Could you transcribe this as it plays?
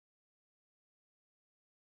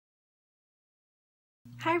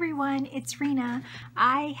Hi everyone, it's Rena.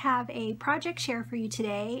 I have a project share for you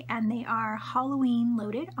today, and they are Halloween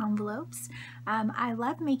loaded envelopes. I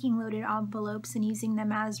love making loaded envelopes and using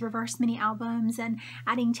them as reverse mini albums and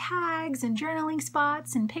adding tags and journaling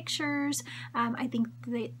spots and pictures. I think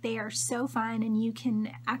they are so fun, and you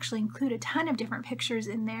can actually include a ton of different pictures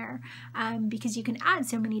in there because you can add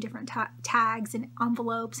so many different tags and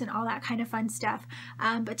envelopes and all that kind of fun stuff.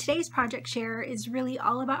 But today's project share is really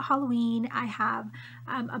all about Halloween. I have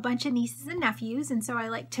a bunch of nieces and nephews, and so I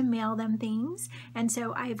like to mail them things, and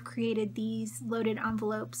so I have created these loaded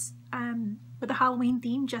envelopes with a Halloween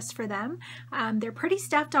theme just for them. They're pretty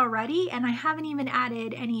stuffed already, and I haven't even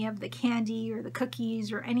added any of the candy or the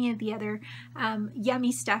cookies or any of the other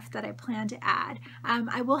yummy stuff that I plan to add.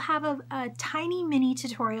 I will have a tiny mini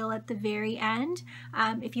tutorial at the very end.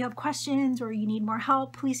 If you have questions or you need more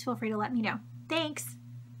help, please feel free to let me know. Thanks!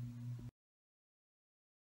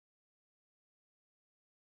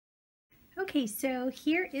 Okay, so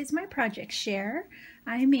here is my project share.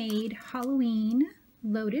 I made Halloween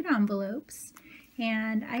loaded envelopes,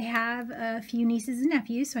 and I have a few nieces and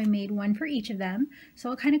nephews, so I made one for each of them. So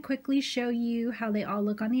I'll kind of quickly show you how they all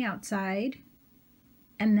look on the outside,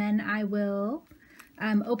 and then I will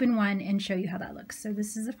open one and show you how that looks. So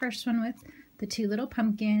this is the first one with the two little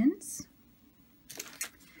pumpkins,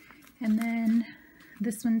 and then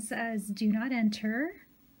this one says "Do not enter."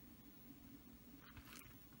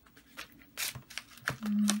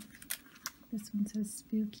 This one says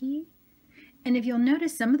spooky. And if you'll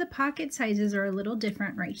notice, some of the pocket sizes are a little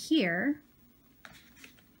different right here,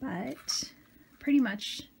 but pretty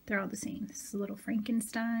much they're all the same. This is a little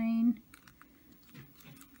Frankenstein.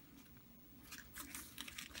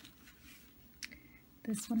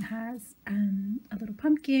 This one has a little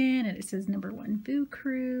pumpkin, and it says #1 Boo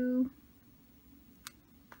Crew.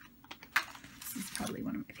 This is probably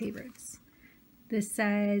one of my favorites. This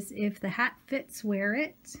says, "If the hat fits, wear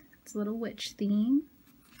it." It's a little witch theme.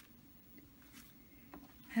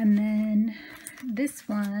 And then this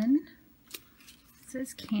one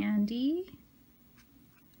says candy.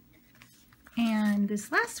 And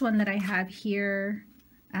this last one that I have here,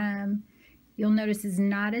 you'll notice is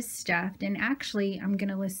not as stuffed. And actually, I'm going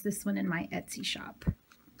to list this one in my Etsy shop.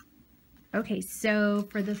 Okay, so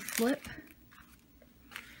for the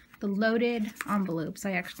loaded envelopes,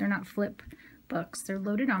 they're not flip books, they're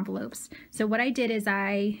loaded envelopes. So what I did is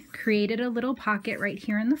I created a little pocket right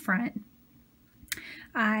here in the front.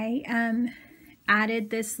 I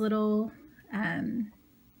added this little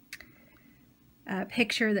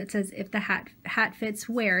picture that says, "If the hat fits,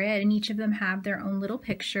 wear it," and each of them have their own little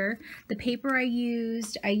picture. The paper I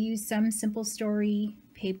used some Simple Story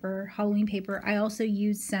paper, Halloween paper. I also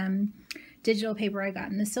used some digital paper I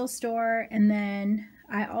got in the SIL store, and then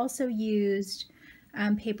I also used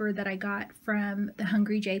paper that I got from the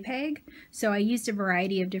Hungry JPEG. So I used a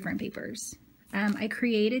variety of different papers. I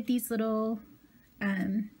created these little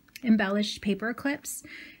embellished paper clips.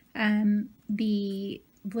 The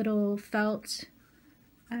little felt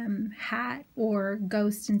hat or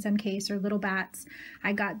ghost in some case, or little bats,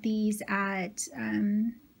 I got these at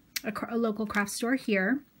a local craft store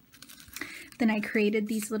here. Then I created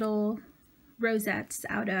these little rosettes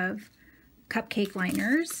out of cupcake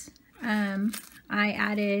liners. I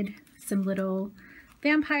added some little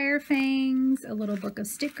vampire fangs, a little book of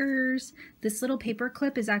stickers. This little paper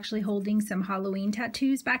clip is actually holding some Halloween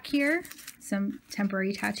tattoos back here, some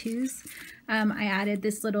temporary tattoos. I added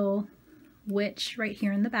this little witch right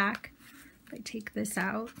here in the back. If I take this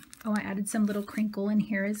out, I added some little crinkle in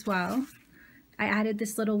here as well. I added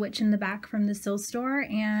this little witch in the back from the SIL store,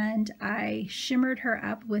 and I shimmered her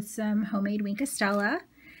up with some homemade Wink of Stella.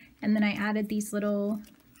 And then I added these little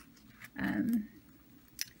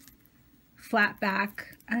flat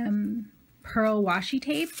back pearl washi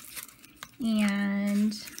tape,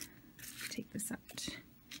 and take this out.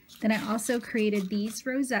 Then I also created these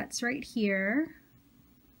rosettes right here.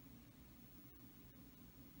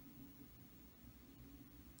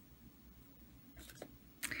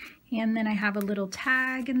 And then I have a little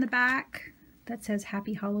tag in the back that says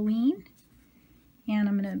 "Happy Halloween," and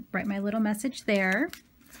I'm going to write my little message there.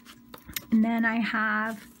 And then I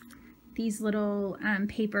have these little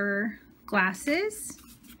paper glasses,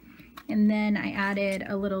 and then I added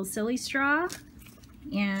a little silly straw,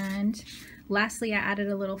 and lastly I added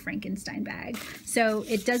a little Frankenstein bag. So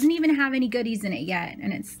it doesn't even have any goodies in it yet,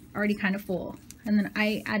 and it's already kind of full. And then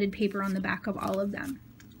I added paper on the back of all of them.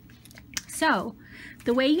 So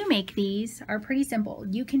the way you make these are pretty simple.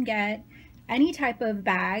 You can get any type of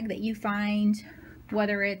bag that you find,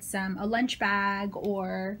 whether it's a lunch bag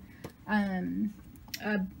or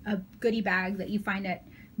a goodie bag that you find at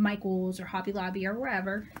Michael's or Hobby Lobby or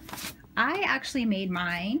wherever. I actually made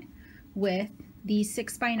mine with these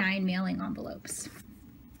 6x9 mailing envelopes.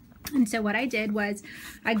 And so what I did was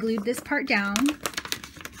I glued this part down.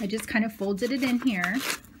 I just kind of folded it in here.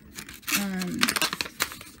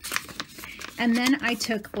 And then I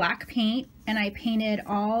took black paint and I painted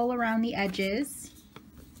all around the edges.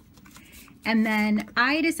 And then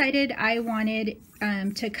I decided I wanted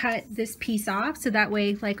to cut this piece off, so that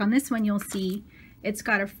way, like on this one, you'll see it's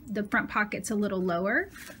got the front pocket's a little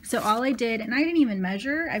lower. So all I did, and I didn't even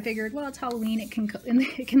measure, I figured, well, it's Halloween, it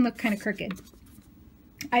can look kind of crooked.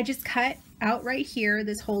 I just cut out right here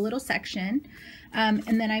this whole little section,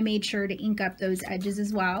 and then I made sure to ink up those edges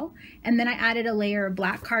as well. And then I added a layer of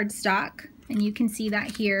black cardstock, and you can see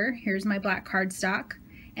that here. Here's my black cardstock.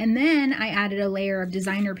 And then I added a layer of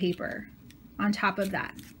designer paper on top of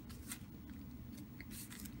that.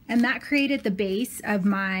 And that created the base of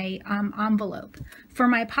my envelope. For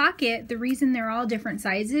my pocket, the reason they're all different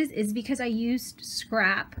sizes is because I used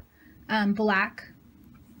scrap black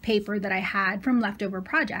paper that I had from leftover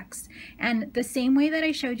projects. And the same way that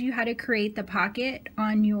I showed you how to create the pocket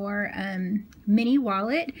on your mini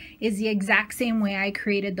wallet is the exact same way I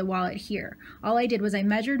created the wallet here. All I did was I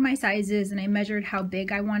measured my sizes and I measured how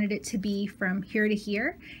big I wanted it to be from here to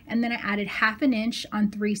here, and then I added 1/2 inch on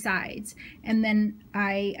 3 sides, and then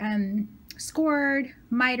I scored,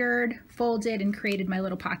 mitered, folded, and created my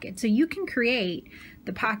little pocket. So you can create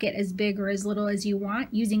the pocket as big or as little as you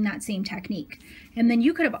want using that same technique. And then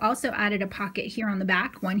you could have also added a pocket here on the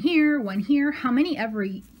back, one here, how many ever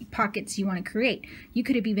pockets you want to create. You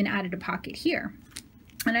could have even added a pocket here.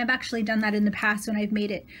 And I've actually done that in the past when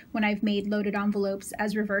I've made loaded envelopes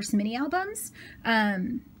as reverse mini albums.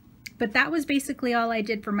 But that was basically all I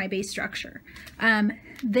did for my base structure.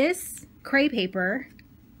 This cray paper,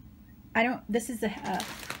 this is a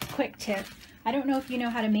quick tip. I don't know if you know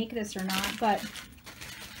how to make this or not, but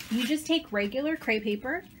you just take regular cray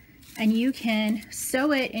paper and you can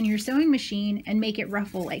sew it in your sewing machine and make it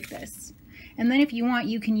ruffle like this. And then if you want,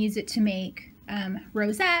 you can use it to make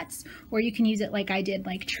rosettes, or you can use it like I did,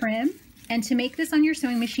 like trim. And to make this on your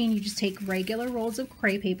sewing machine, you just take regular rolls of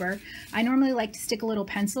cray paper. I normally like to stick a little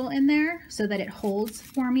pencil in there so that it holds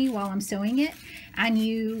for me while I'm sewing it. And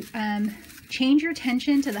you change your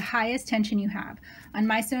tension to the highest tension you have. On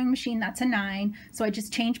my sewing machine, that's a 9. So I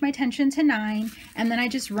just change my tension to 9, and then I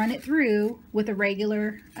just run it through with a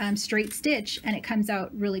regular straight stitch, and it comes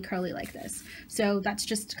out really curly like this. So that's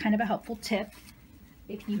just kind of a helpful tip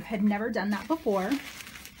if you had never done that before.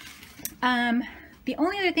 The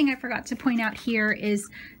only other thing I forgot to point out here is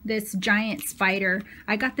this giant spider.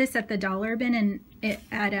 I got this at the dollar bin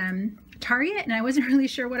at Target, and I wasn't really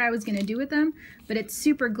sure what I was going to do with them, but it's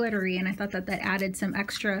super glittery, and I thought that added some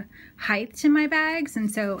extra height to my bags,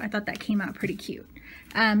 and so I thought that came out pretty cute.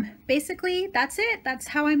 Basically, that's it. That's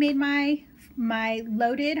how I made my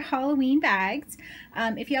loaded Halloween bags.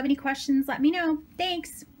 If you have any questions, let me know.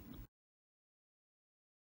 Thanks!